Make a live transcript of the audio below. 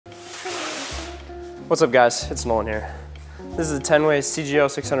What's up guys, it's Nolan here. This is the Tenways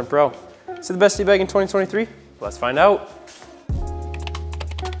CGO600 Pro. Is it the best e-bike in 2023? Let's find out.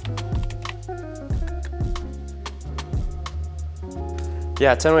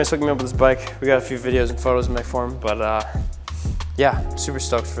 Yeah, Tenways hooked me up with this bike. We got a few videos and photos to make for him, but yeah, super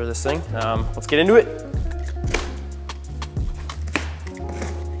stoked for this thing. Let's get into it.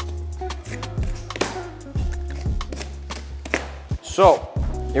 So,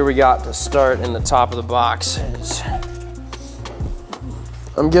 here we got to start in the top of the box is,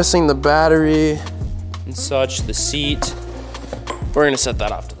 I'm guessing the battery and such, the seat. We're gonna set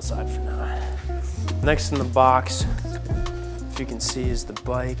that off to the side for now. Next in the box, if you can see, is the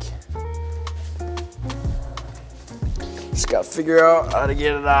bike. Just gotta figure out how to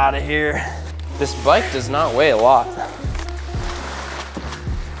get it out of here. This bike does not weigh a lot.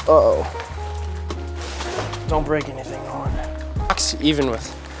 Uh-oh. Don't break anything, Nolan. Even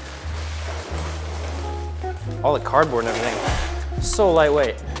with all the cardboard and everything, so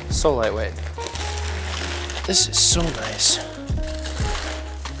lightweight, so lightweight. This is so nice.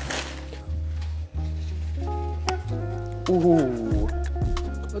 Ooh,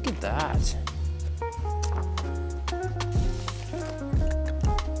 look at that.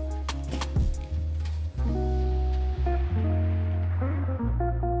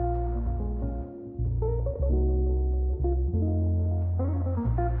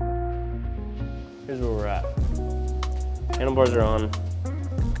 Here's where we're at. Handlebars are on.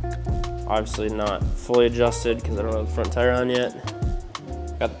 Obviously not fully adjusted because I don't have the front tire on yet.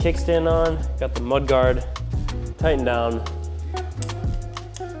 Got the kickstand on, got the mud guard tightened down.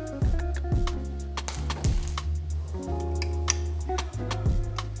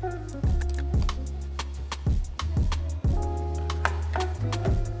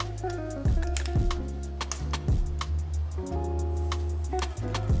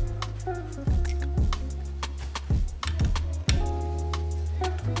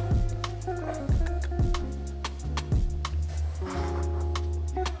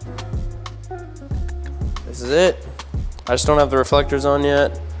 This is it. I just don't have the reflectors on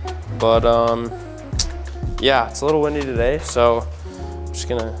yet, but yeah, it's a little windy today, so I'm just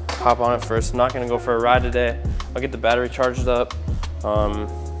gonna hop on it first. I'm not gonna go for a ride today. I'll get the battery charged up.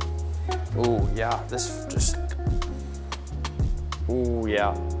 Ooh, yeah, this just, ooh,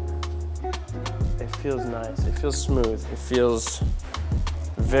 yeah. It feels nice, it feels smooth, it feels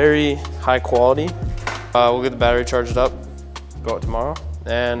very high quality. We'll get the battery charged up, go out tomorrow,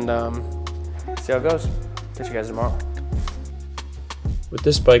 and see how it goes. Catch you guys tomorrow. With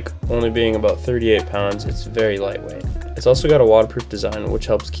this bike only being about 38 pounds, it's very lightweight. It's also got a waterproof design which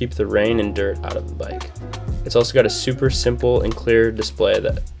helps keep the rain and dirt out of the bike. It's also got a super simple and clear display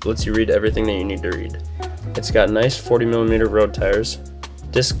that lets you read everything that you need to read. It's got nice 40mm road tires,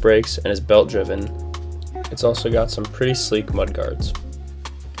 disc brakes, and is belt driven. It's also got some pretty sleek mud guards.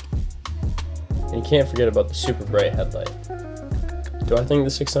 And you can't forget about the super bright headlight. Do I think the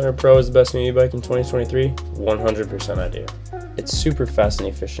 600 Pro is the best new e-bike in 2023? 100% I do. It's super fast and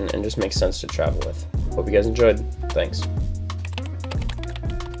efficient and just makes sense to travel with. Hope you guys enjoyed. Thanks.